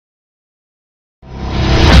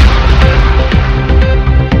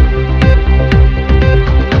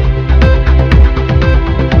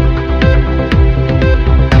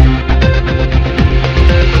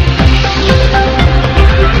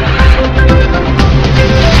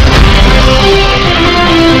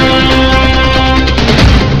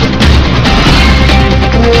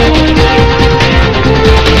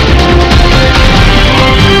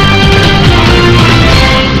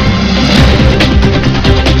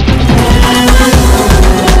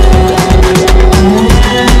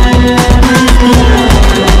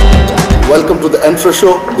After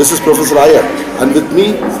show, this is Prof.Iyer, and with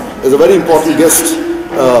me is a very important guest,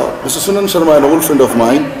 Mr. Sunand Sharma, an old friend of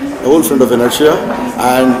mine, an old friend of ENERTIA,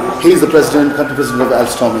 and he is the country president of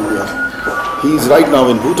Alstom India. He is right now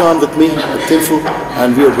in Bhutan with me at Thimphu,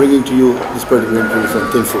 and we are bringing to you this particular interview from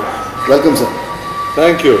Thimphu. Welcome, sir.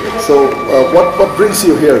 Thank you. So, what brings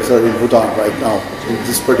you here, sir, in Bhutan right now, in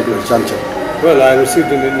this particular juncture? Well, I received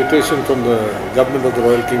an invitation from the government of the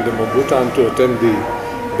Royal Kingdom of Bhutan to attend the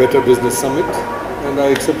Better Business Summit, and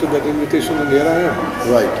I accepted that invitation, and here I am.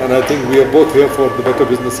 Right. And I think we are both here for the Better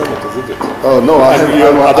Business Summit, isn't it? Oh, no,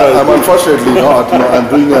 I'm unfortunately not. No, I'm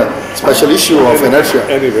doing a special issue of ENERTIA.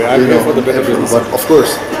 Anyway, I'm here for the Better Business Summit. But of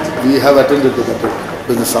course, we have attended the Better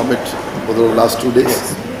Business Summit for the last 2 days.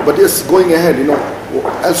 Yes. But yes, going ahead,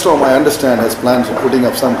 Alstom, I understand, has plans of putting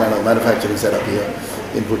up some kind of manufacturing setup here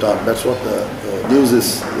in Bhutan. That's what the news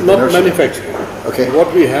is. Not manufacturing. Okay.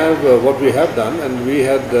 What we have done, and we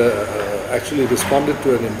had actually responded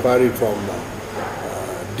to an inquiry from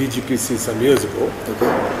DGPC some years ago, okay,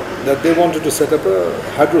 that they wanted to set up a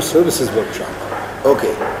hydro services workshop.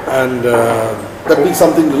 Okay. And that means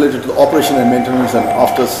something related to the operation and maintenance and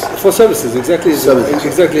after for services, exactly as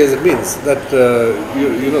it means that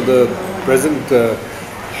the present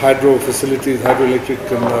hydro facilities, hydroelectric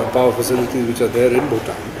power facilities which are there in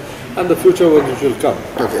Bhutan, and the future ones which will come.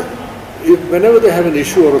 Okay. Whenever they have an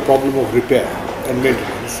issue or a problem of repair and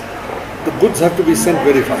maintenance, the goods have to be sent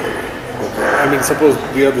very far away. Okay. I mean, suppose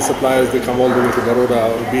we are the suppliers, they come all the way to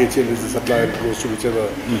Baroda, or BHL is the supplier, goes to whichever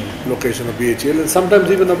location of BHL, and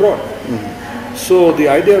sometimes even abroad. So the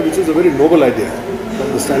idea, which is a very noble idea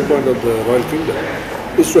from the standpoint of the Royal Kingdom,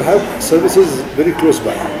 is to have services very close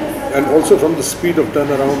by, and also from the speed of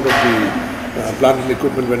turnaround of the plant and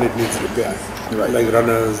equipment when it needs repair, right, like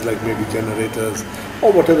runners, like maybe generators,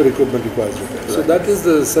 or whatever equipment requires repair. Right. So that is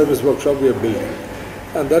the service workshop we are building,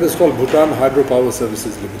 and that is called Bhutan Hydropower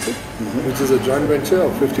Services Limited, which is a joint venture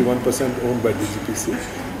of 51% owned by DGPC,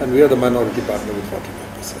 and we are the minority partner with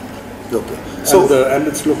 49%. Okay. So and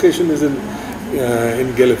its location is in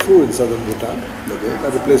Gelefu in southern Bhutan, okay,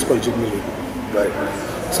 at a place called Jigmili. Right.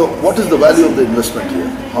 So what is the value of the investment here?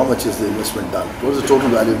 How much is the investment done? What is the total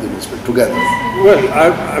value of the investment together? Well,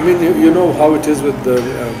 I mean, you know how it is with the,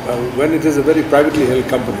 when it is a very privately held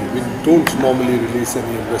company, we don't normally release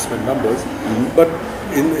any investment numbers, but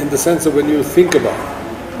in the sense of when you think about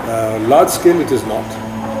large scale, it is not.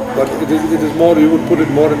 But it is more, you would put it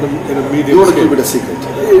more in a medium You want scale. to keep it a secret?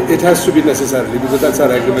 It has to be necessarily, because that's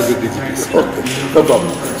our agreement with DGPC. Okay, no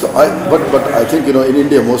problem. So but I think, in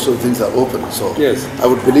India most of the things are open. So yes, I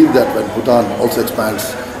would believe that when Bhutan also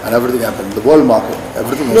expands and everything happens, the world market,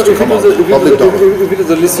 everything has to come out. If it is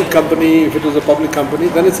a listed company, if it was a public company,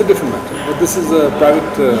 then it's a different matter. But this is a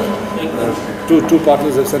private, two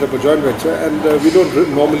partners have set up a joint venture, and we don't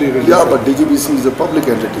normally release. Yeah, but DGPC is a public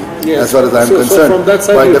entity, yes, as far as I am concerned. So from that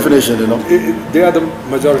side, by definition, they are the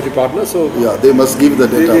majority partner. So yeah, they must give the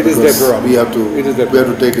data it is because we have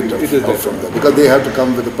to take it out from them, because they have to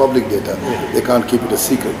come with the public data. They can't keep it a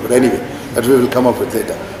secret. But anyway, that we will come up with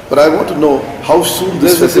later. But I want to know how soon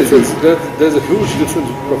this facility. There's a huge difference,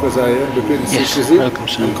 Prof.Iyer, between secrecy and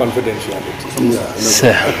confidentiality. Yeah.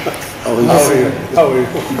 Sir. How are you?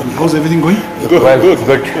 How's everything going?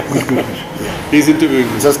 Good. He's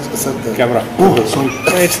interviewing me. Just the camera. Oh, sorry.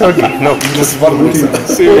 It's okay. No, just one more.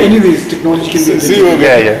 Anyways, technology can be. See you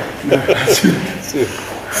again.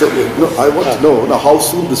 So I want to know now how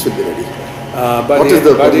soon this will be ready.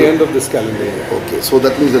 By the end of this calendar year. Okay, so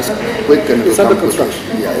that means it's quick and it's under construction.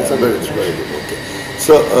 Yeah, it's very good. Okay.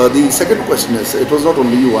 So the second question is, it was not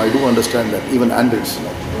only you. I do understand that even Andritz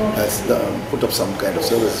has put up some kind of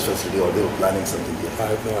services facility, or they were planning something here.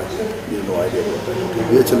 I have no idea. You have no idea about that. Okay.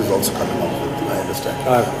 BHL is also coming up with it, I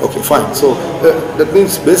understand. Okay, fine. So that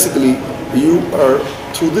means basically you are,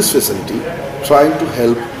 through this facility, trying to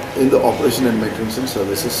help in the operation and maintenance and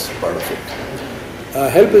services part of it.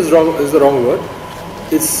 Help is the wrong word.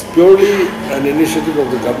 It's purely an initiative of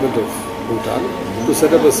the government of Bhutan to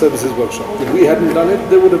set up a services workshop. If we hadn't done it,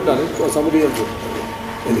 they would have done it, or somebody else would have done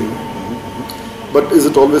it. Anyway. But is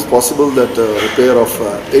it always possible that repair of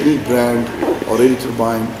any brand or any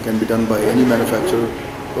turbine can be done by any manufacturer,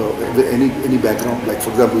 with any background? Like,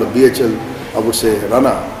 for example, a BHL, I would say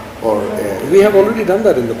Rana, or we have already done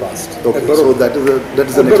that in the past. Okay, so that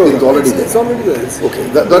is an experience already there. It's already there. Okay,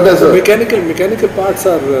 that has a mechanical parts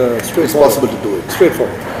are straightforward. It's possible to do it.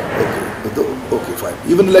 Straightforward. Okay, fine.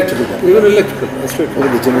 Even electrical. Even electrical,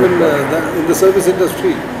 straightforward. In the service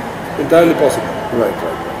industry, entirely possible. Right.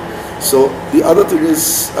 So the other thing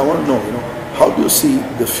is, I want to know, how do you see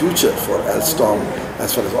the future for Alstom,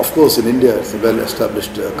 as far as, of course, in India it's a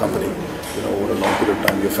well-established company, over a long period of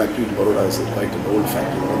time. Your factory in Baroda is quite an old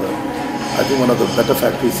factory, I think one of the better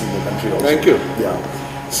factories in the country also. Thank you. Yeah.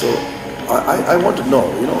 So I want to know,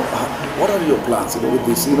 what are your plans, with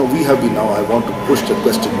this? We have been now, I want to push the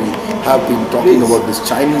question. We have been talking about this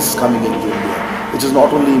Chinese coming into India, which has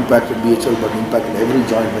not only impacted BHL but impacted every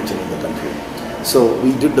joint venture in the country. So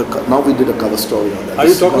we did a cover story on that. Are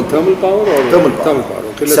you talking thermal power or? Thermal power. Thermal power.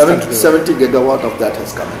 Okay, let's 70 gigawatt of that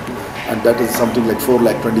has come in. And that is something like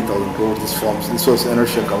 4,20,000 crores. This was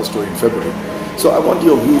ENERTIA cover story in February. So I want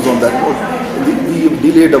your views on that. We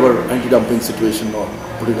delayed our anti-dumping situation or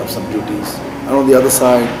putting up some duties. And on the other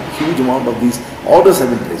side, huge amount of these orders have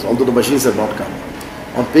been placed, although the machines have not come.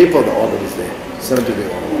 On paper, the order is there, 70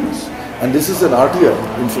 gigawatt orders. And this is an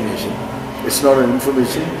RTR information. It's not an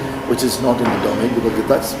information which is not in the domain, because with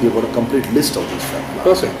that, we have got a complete list of these factors.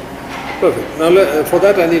 Perfect. Now, for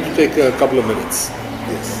that, I need to take a couple of minutes.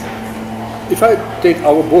 Yes. If I take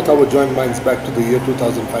both our joint minds back to the year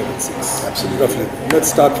 2005 and 6, absolutely, roughly, let's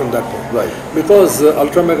start from that point. Right. Because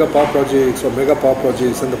ultra mega power projects or mega power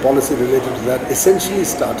projects and the policy related to that essentially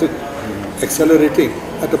started accelerating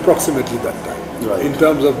at approximately that time. Right. In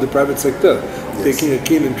terms of the private sector taking a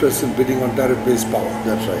keen interest in bidding on tariff-based power.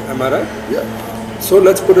 That's right. Am I right? Yeah. So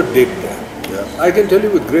let's put a date there. Yeah. I can tell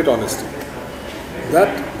you with great honesty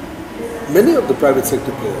that many of the private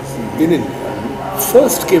sector players in India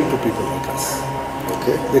first came to people like us.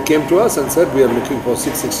 Okay. They came to us and said, we are looking for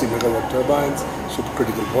 660 megawatt turbines,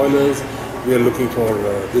 supercritical boilers, we are looking for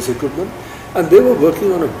this equipment. And they were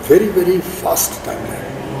working on a very, very fast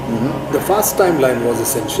timeline. The fast timeline was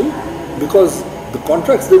essential because the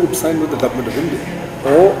contracts they would sign with the government of India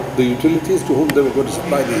or the utilities to whom they were going to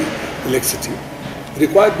supply the electricity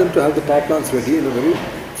required them to have the power plants ready in a very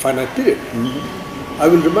finite period. I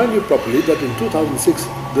will remind you properly that in 2006,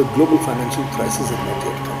 the global financial crisis had not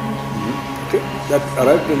yet come. Okay? That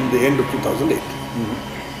arrived in the end of 2008.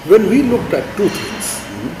 When we looked at two things,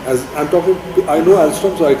 as I'm talking, I know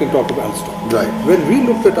Alstom, so I can talk about Alstom. Right. When we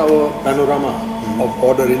looked at our panorama of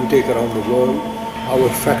order intake around the world, our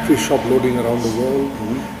factory shop loading around the world,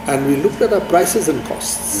 and we looked at our prices and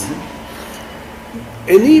costs,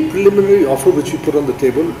 any preliminary offer which we put on the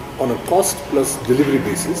table on a cost plus delivery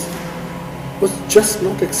basis was just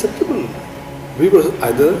not acceptable. We were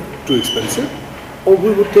either too expensive or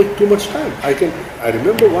we would take too much time. I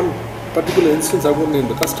remember one particular instance, I won't name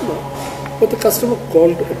the customer, but the customer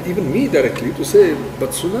called even me directly to say, but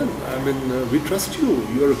Sunand, we trust you.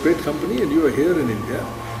 You are a great company and you are here in India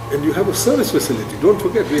and you have a service facility. Don't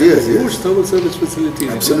forget, we have a huge thermal service facility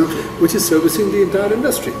in India, which is servicing the entire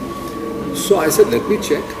industry. So I said, let me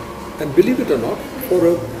check, and believe it or not,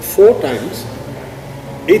 for 4 times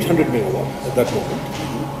 800 megawatt at that moment,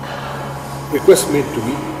 request made to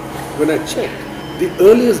me. When I checked, the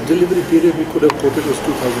earliest delivery period we could have quoted was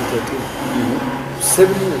 2013.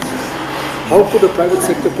 7 years. How could a private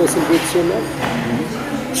sector person wait so long?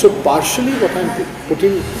 So partially what I'm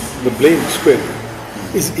putting the blame squarely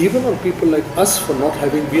is even on people like us for not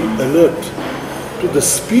having been alert to the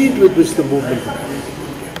speed with which the movement would happen.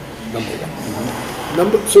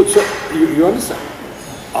 Number one. So you understand?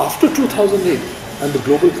 After 2008 and the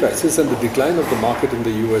global crisis and the decline of the market in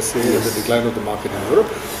the USA and the decline of the market in Europe,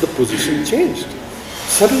 the position changed.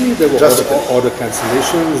 Suddenly there were order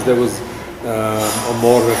cancellations, there was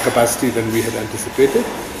more capacity than we had anticipated.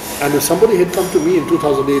 And if somebody had come to me in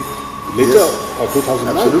 2008 later or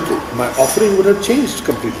 2009, my offering would have changed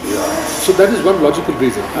completely. So that is one logical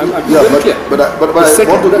reason. I'm very clear. But I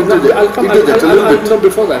want to interject a little bit. No,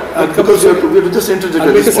 before that. Because we just interjected.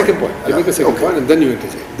 I'll make a second point. I'll make a second point and then you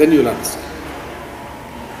interject. Then you'll understand.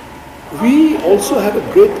 We also have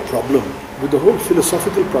a great problem with the whole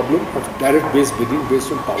philosophical problem of tariff-based bidding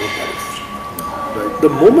based on power tariffs. Right. The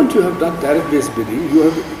moment you have done tariff-based bidding,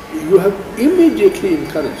 you have immediately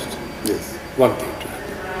encouraged one thing to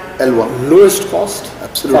happen. L1. Lowest cost,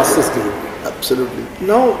 absolutely, fastest delivery. Absolutely.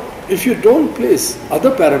 Now, if you don't place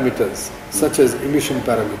other parameters, such as emission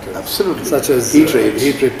parameters, absolutely, such as heat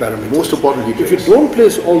rate parameters, most important heat rates. If you don't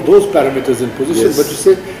place all those parameters in position, but you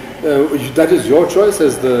say that is your choice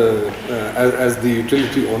as the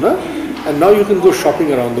utility owner, and now you can go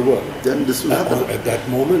shopping around the world. Then this will happen. At that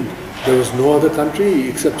moment, there was no other country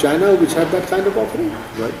except China which had that kind of offering.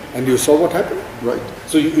 Right. And you saw what happened. Right.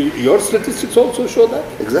 So your statistics also show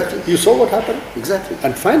that. Exactly. You saw what happened. Exactly.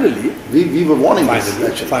 And finally, we were warning this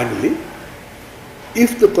actually. Finally,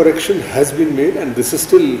 if the correction has been made, and this is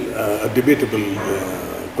still a debatable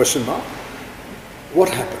question mark, what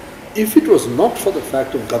happened? If it was not for the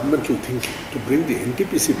fact of governmental thinking to bring the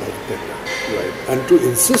NTPC bulk tender and to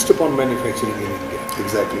insist upon manufacturing in India,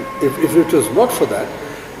 exactly. If it was not for that,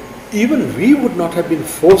 even we would not have been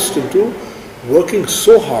forced into working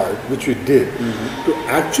so hard, which we did, to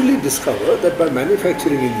actually discover that by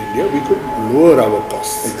manufacturing in India, we could lower our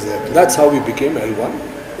costs. Exactly. That's how we became L1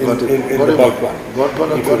 in the bulk one.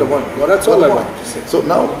 That's all I want to say. So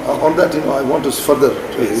now, on that, I want to further,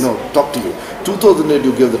 talk to you. 2008,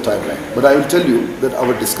 you gave the timeline, but I will tell you that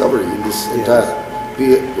our discovery in this entire,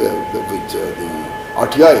 the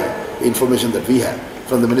RTI information that we have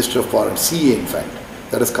from the Ministry of Power and CEA, in fact,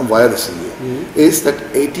 that has come via the CEA, is that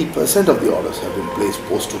 80% of the orders have been placed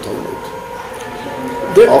post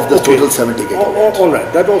 2008. Of the total 70 gigawatts. All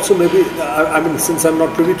right. That also may be, I mean, since I'm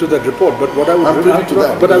not privy to that report, but what I would... I'm privy to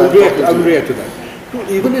that. But I will react to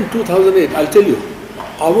that. Even in 2008, I'll tell you,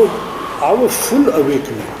 our full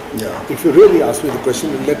awakening, if you really ask me the question,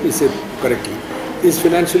 and let me say it correctly, is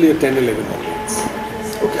financially at 10, 11 onwards.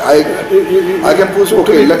 Okay, I can push.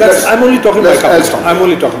 Okay, I'm only talking about Alstom. I'm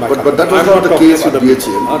only talking about. But that was not the case with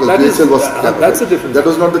BHEL. That's a different. That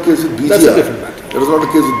was not the case with BGR. That's a different matter. That was not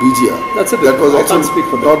the case with BGR. That's a different. That was also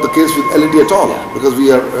not the case with L&T at all, because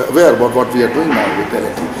we are aware about what we are doing now with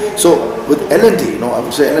L&T. So with L&T, I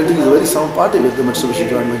would say L&T is a very sound party with the Mitsubishi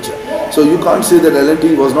joint venture. So you can't say that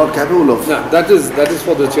L&T was not capable of. No, that is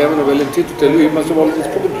for the chairman of L&T to tell you. He must have already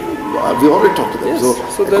spoken to you. We already talked to them. Yes.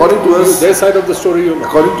 So according to us, their side of the story,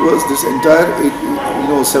 according to us, this entire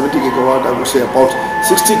 70 gigawatt, I would say about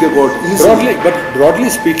 60 gigawatt easily. Broadly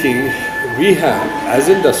speaking, we have as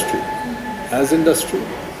industry,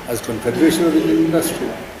 as Confederation of Indian Industry,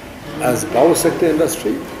 as power sector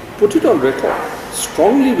industry, put it on record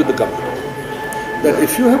strongly with the government that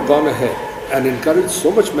if you have gone ahead and encouraged so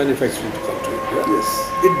much manufacturing to come to India,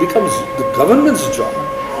 it becomes the government's job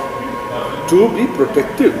to be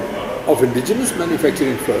protective of indigenous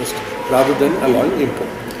manufacturing first rather than allowing import.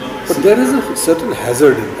 But there is a certain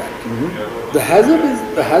hazard in that. The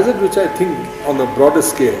hazard which I think on a broader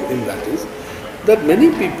scale in that is that many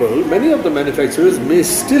of the manufacturers may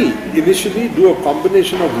still initially do a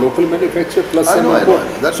combination of local manufacture plus some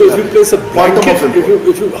import. So if you place a blanket,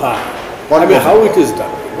 how it is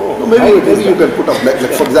done. Maybe you can put up, like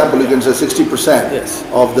for example, you can say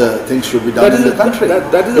 60% of the things should be done in the country.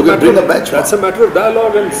 That is you can bring a benchmark. That's a matter of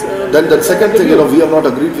dialogue. And then the second thing, we have not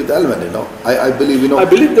agreed with Elman. I believe, I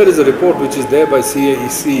believe there is a report which is there by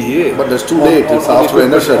CEA. But that's too late. It's after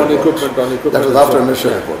ENERTIA report. That was after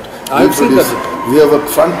ENERTIA report. I've seen that. We have a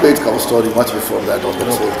front page cover story much before that of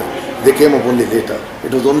this whole thing. They came up only later.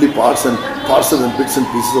 It was only parcels and bits and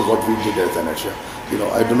pieces of what we did as ENERTIA.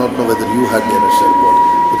 I do not know whether you had the ENERTIA report,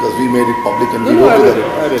 because we made it public and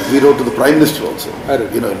we wrote to the Prime Minister also.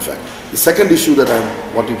 In fact. The second issue that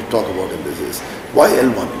I'm wanting to talk about in this is, why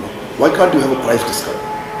L1? Why can't you have a price discovery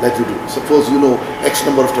like you do? Suppose X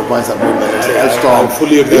number of turbines are made by, let's say, Alstom,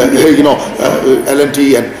 fully agree.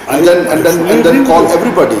 L&T, and then call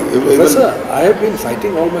everybody. Professor, I have been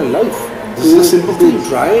fighting all my life to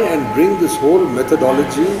try and bring this whole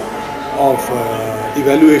methodology of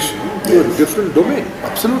evaluation to a different domain.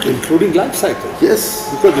 Absolutely. Including life cycle. Yes.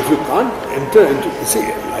 Because if you can't enter into,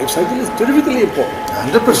 life cycle is terrifically important.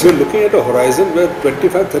 100%. If you're looking at a horizon where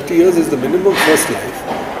 25-30 years is the minimum first life,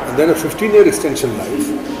 and then a 15-year extension life,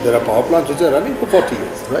 there are power plants which are running for 40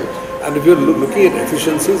 years. Right. And if you're looking at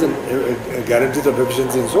efficiencies and guarantees of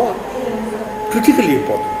efficiency and so on, critically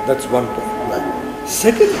important. That's one point. Right.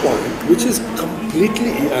 Second point, which is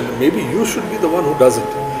completely, and maybe you should be the one who does it,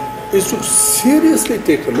 is to seriously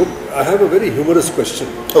take a look. I have a very humorous question,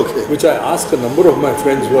 which I ask a number of my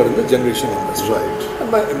friends who are in the generation industry.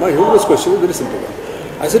 Right. And my humorous question is very simple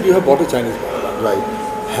one. I said, you have bought a Chinese power plant. Right.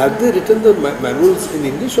 Have they written the manuals in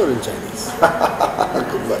English or in Chinese?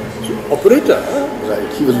 Operator,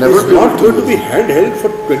 right. He will never be not going to be handheld for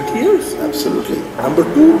 20 years. Absolutely. Number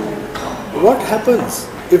two, what happens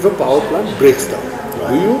if a power plant breaks down?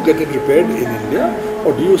 Do you get it repaired in India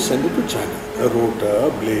or do you send it to China? A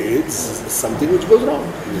rotor, blades, something which goes wrong.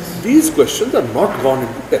 Yes. These questions are not gone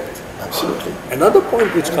into depth. Absolutely. Another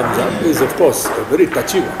point which comes up is, of course, a very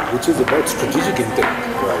touchy one, which is about strategic intent.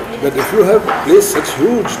 Right. That if you have placed such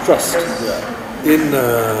huge trust in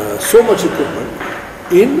so much equipment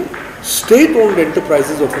in state-owned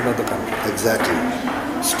enterprises of another country. Exactly.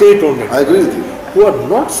 State-owned enterprises. I agree with you. Who are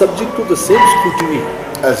not subject to the same scrutiny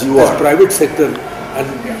as you are. As private sector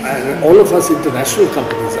and all of us international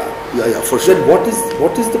companies are. Yeah, for sure. Then what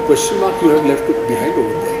is the question mark you have left behind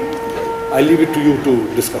over there? I leave it to you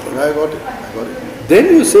to discover. I got it. Then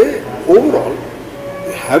you say, overall,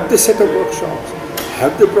 have they set up workshops?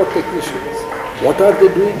 Have they brought technicians? What are they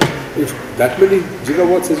doing? If that many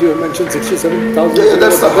gigawatts, as you have mentioned, 67,000. Yeah,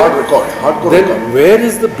 that's the hard record. Then where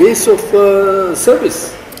is the base of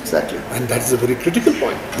service? Exactly. And that is a very critical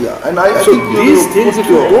point. Yeah, and I So think these things, if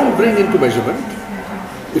you don't bring into measurement,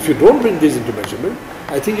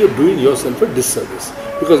 I think you're doing yourself a disservice.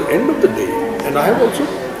 Because end of the day, and I have also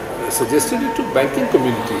suggested it to banking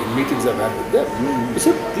community in meetings I've had with them. I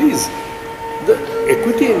said, please, the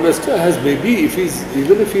equity investor has maybe,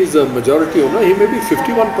 even if he's a majority owner, he may be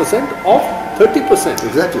 51% of 30%.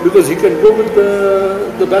 Exactly. Because he can go with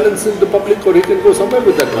the balance in the public, or he can go somewhere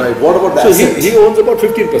with that money. Right. What about the So assets? he owns about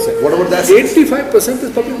 15%. What about the assets? 85%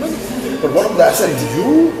 is public money. But what about the assets?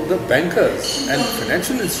 You, the bankers and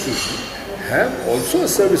financial institutions, have also a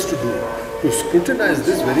service to do, to scrutinize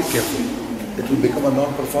this very carefully. It will become a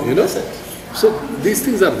non-performing asset. So these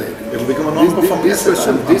things are there. It will become a non-performing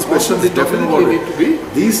asset. These questions definitely need to be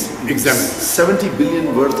examined. 70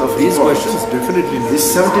 billion worth of These imports, questions definitely need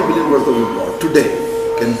This 70 billion worth of import today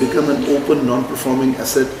can become an open non-performing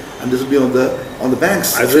asset, and this will be on the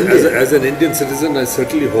banks. As an Indian citizen, I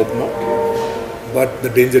certainly hope not. But the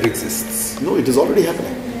danger exists. No, it is already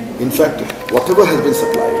happening. In fact, whatever has been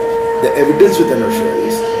supplied, the evidence with inertia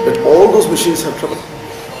is that all those machines have trouble.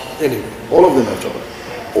 Anyway. All of them have trouble.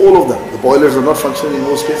 All of them. The boilers are not functioning in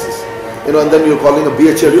most cases. And then you're calling a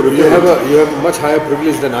BHL to repair it. You have a much higher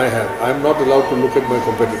privilege than I have. I'm not allowed to look at my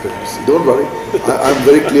competitors. Don't worry. I'm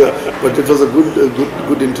very clear. But it was a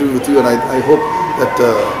good interview with you, and I hope that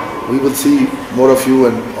we will see more of you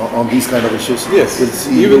and on these kind of issues. Yes. We'll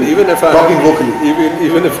see even if I talking have, vocally.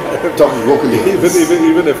 Even if I have, talking vocally.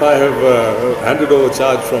 Even if I have handed over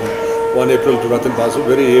charge from 1 April to Ratan Basu,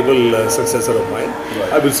 very able successor of mine,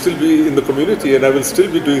 I will still be in the community and I will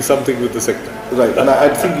still be doing something with the sector. Right, and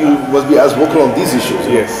I think you must be as vocal on these issues,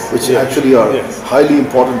 which actually are highly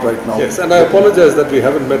important right now. Yes, and I apologize that we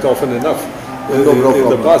haven't met often enough in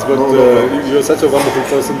the past, but you're such a wonderful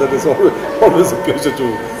person that it's always a pleasure to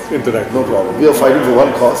interact. No problem. We are fighting for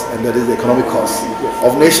one cause, and that is the economic cause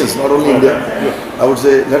of nations, not only India. I would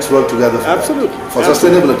say let's work together for Absolutely. that, for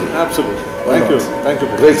sustainability. Absolutely. Why Thank you. not? Thank you.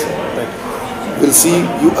 Great. Thank you. We'll see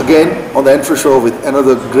you again on the ENFRA show with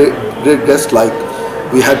another great guest like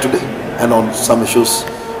we had today, and on some issues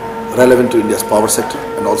relevant to India's power sector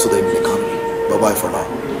and also the Indian economy. Bye-bye for now.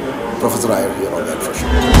 Prof.Iyer here on the ENFRA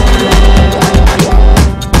show.